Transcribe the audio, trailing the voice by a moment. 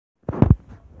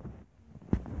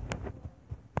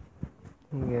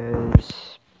Hey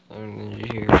guys, I'm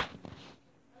Ninja here.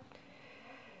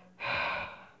 I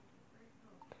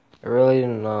really do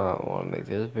not want to make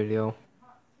this video.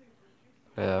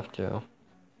 I have to.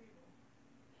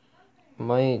 I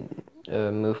might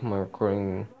move my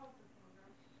recording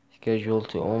schedule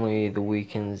to only the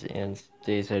weekends and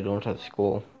days I don't have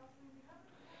school.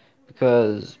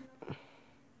 Because,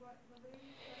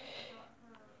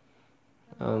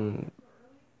 I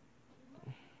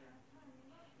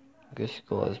guess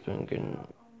school has been getting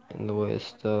in the way of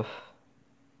stuff.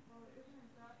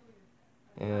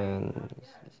 And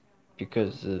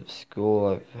because of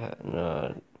school,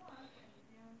 I've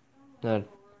not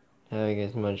having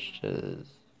as much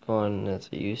fun as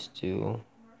I used to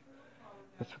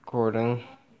with recording.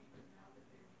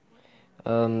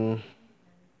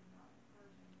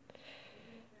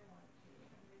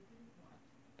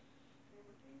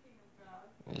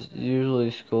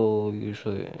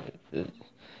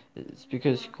 It's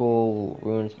because school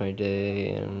ruins my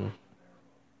day, and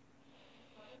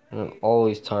I'm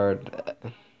always tired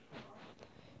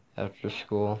after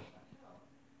school.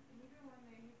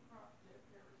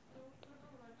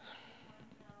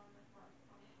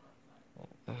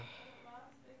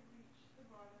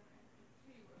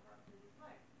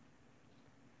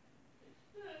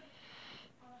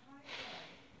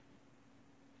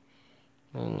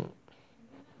 And,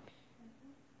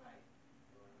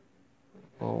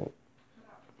 well,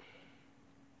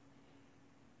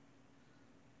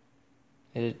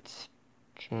 it's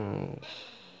I'm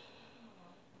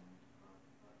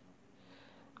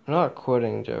not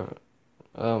quitting, Jeff.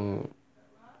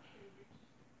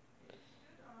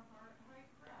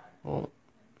 Well,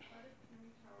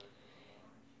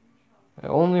 I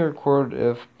only record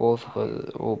if both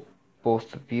the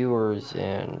viewers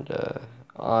and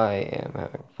I am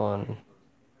having fun.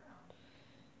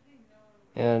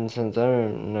 And since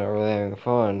I'm not really having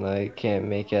fun, I can't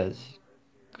make as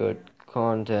good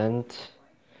content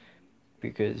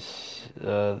because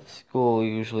school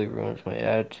usually ruins my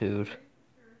attitude.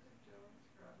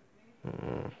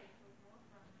 I'm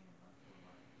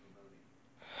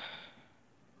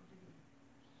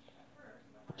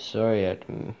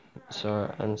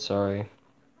sorry.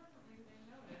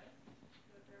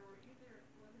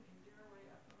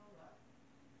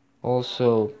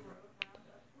 Also,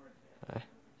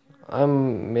 I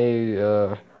may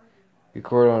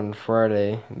record on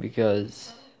Friday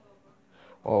because,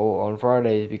 on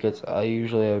Fridays because I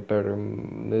usually have a better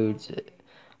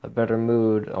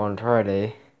mood on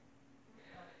Friday,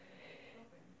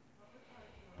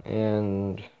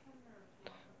 and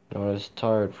not as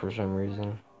tired for some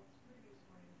reason.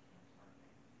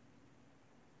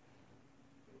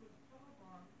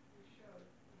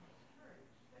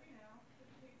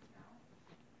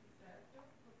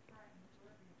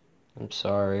 I'm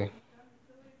sorry.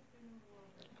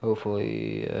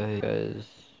 Hopefully, you guys,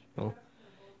 well,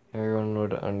 everyone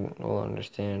will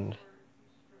understand.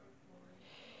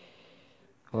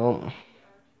 Well,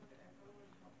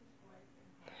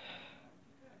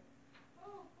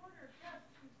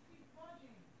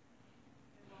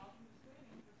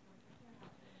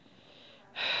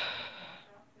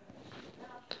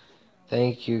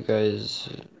 thank you guys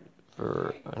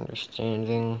for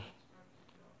understanding.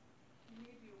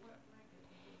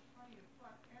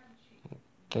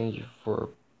 Thank you for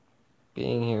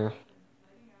being here.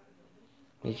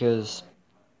 Because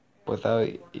without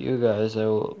you guys, I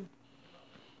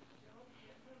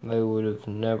would have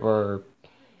never.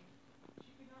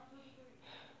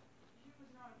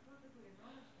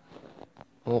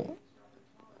 Well,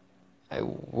 I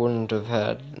wouldn't have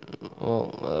had.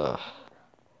 Well,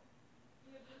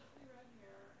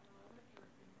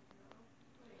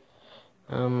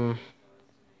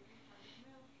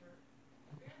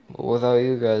 without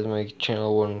you guys, my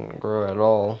channel wouldn't grow at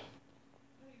all.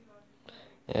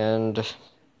 And,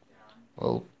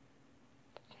 well,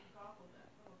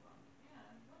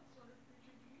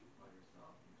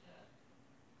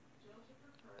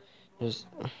 just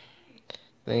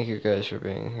thank you guys for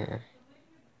being here.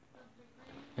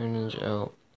 And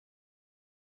out.